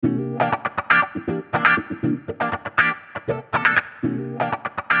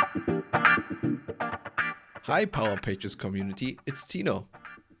Hi Power Pages community, it's Tino.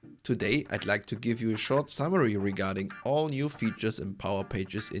 Today I'd like to give you a short summary regarding all new features in Power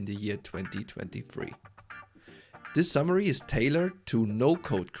Pages in the year 2023. This summary is tailored to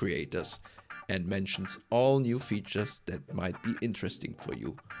no-code creators and mentions all new features that might be interesting for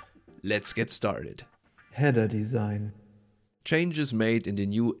you. Let's get started. Header design. Changes made in the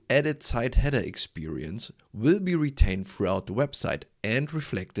new Edit Site Header experience will be retained throughout the website and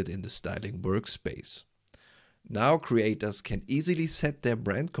reflected in the styling workspace. Now creators can easily set their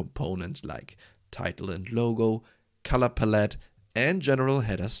brand components like title and logo, color palette, and general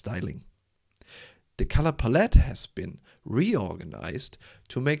header styling. The color palette has been reorganized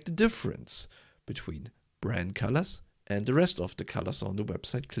to make the difference between brand colors and the rest of the colors on the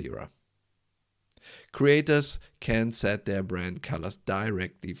website clearer. Creators can set their brand colors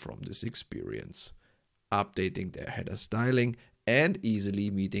directly from this experience, updating their header styling and easily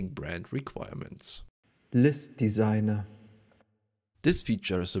meeting brand requirements. List designer. This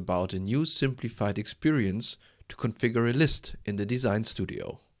feature is about a new simplified experience to configure a list in the Design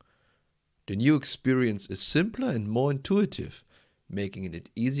Studio. The new experience is simpler and more intuitive, making it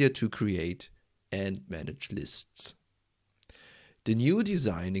easier to create and manage lists. The new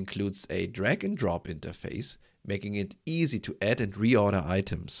design includes a drag and drop interface, making it easy to add and reorder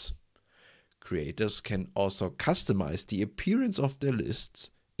items. Creators can also customize the appearance of their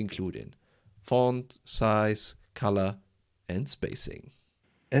lists, including font, size, color, and spacing.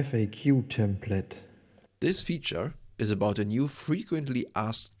 FAQ template. This feature is about a new frequently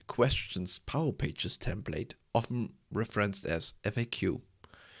asked questions Power Pages template, often referenced as FAQ.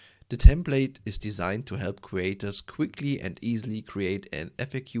 The template is designed to help creators quickly and easily create an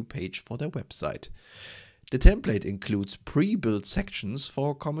FAQ page for their website. The template includes pre-built sections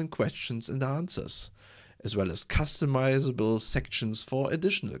for common questions and answers, as well as customizable sections for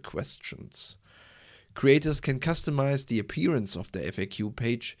additional questions. Creators can customize the appearance of the FAQ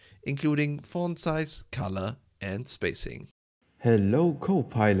page, including font size, color, and spacing. Hello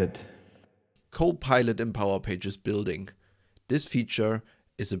Copilot. Copilot in Power Pages building. This feature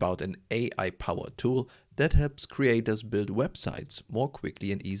is about an AI-powered tool that helps creators build websites more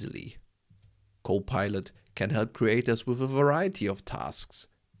quickly and easily. Copilot can help creators with a variety of tasks,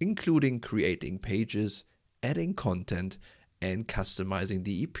 including creating pages, adding content, and customizing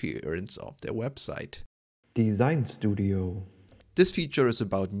the appearance of their website. Design Studio. This feature is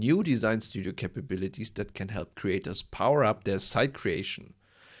about new Design Studio capabilities that can help creators power up their site creation.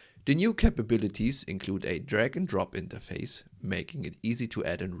 The new capabilities include a drag and drop interface, making it easy to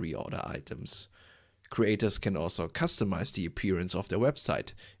add and reorder items. Creators can also customize the appearance of their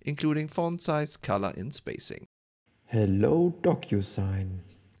website, including font size, color, and spacing. Hello DocuSign.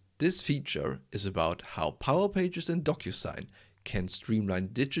 This feature is about how Power Pages and DocuSign can streamline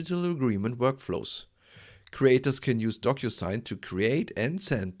digital agreement workflows. Creators can use DocuSign to create and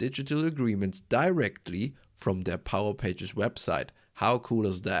send digital agreements directly from their Power Pages website. How cool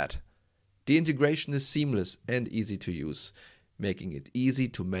is that? The integration is seamless and easy to use, making it easy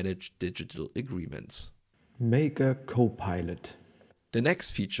to manage digital agreements. Maker Copilot. The next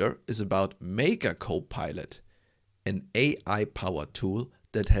feature is about Maker Copilot, an AI-powered tool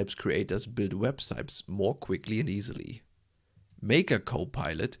that helps creators build websites more quickly and easily. Maker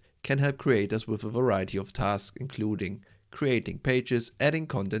Copilot can help creators with a variety of tasks, including creating pages, adding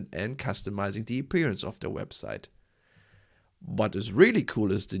content, and customizing the appearance of their website. What is really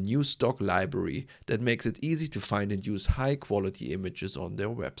cool is the new stock library that makes it easy to find and use high-quality images on their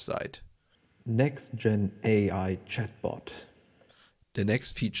website. Next-gen AI chatbot. The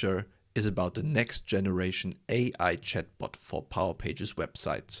next feature is about the next generation AI chatbot for Power Pages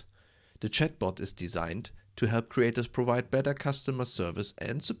websites. The chatbot is designed to help creators provide better customer service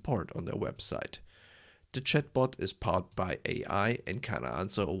and support on their website. The chatbot is powered by AI and can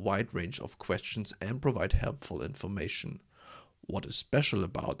answer a wide range of questions and provide helpful information. What is special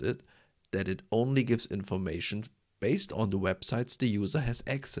about it, that it only gives information based on the websites the user has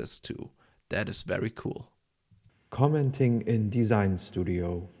access to. That is very cool. Commenting in Design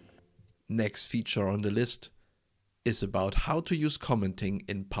Studio. Next feature on the list is about how to use commenting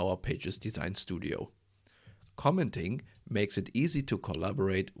in Power Pages Design Studio. Commenting makes it easy to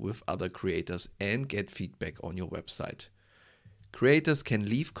collaborate with other creators and get feedback on your website. Creators can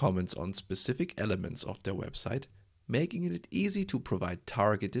leave comments on specific elements of their website, making it easy to provide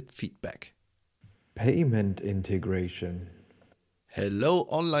targeted feedback. Payment integration. Hello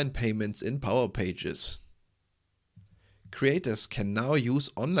online payments in Power Pages. Creators can now use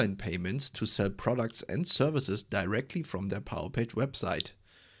online payments to sell products and services directly from their Power Page website.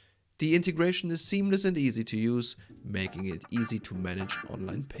 The integration is seamless and easy to use, making it easy to manage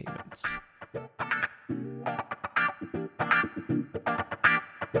online payments.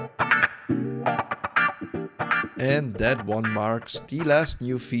 And that one marks the last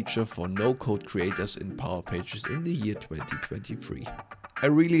new feature for no-code creators in Power Pages in the year 2023. I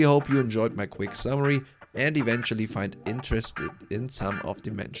really hope you enjoyed my quick summary and eventually find interested in some of the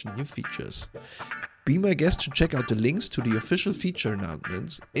mentioned new features. Be my guest to check out the links to the official feature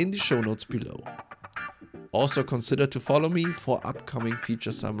announcements in the show notes below. Also consider to follow me for upcoming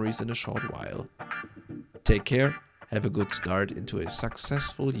feature summaries in a short while. Take care, have a good start into a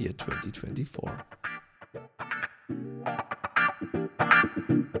successful year 2024.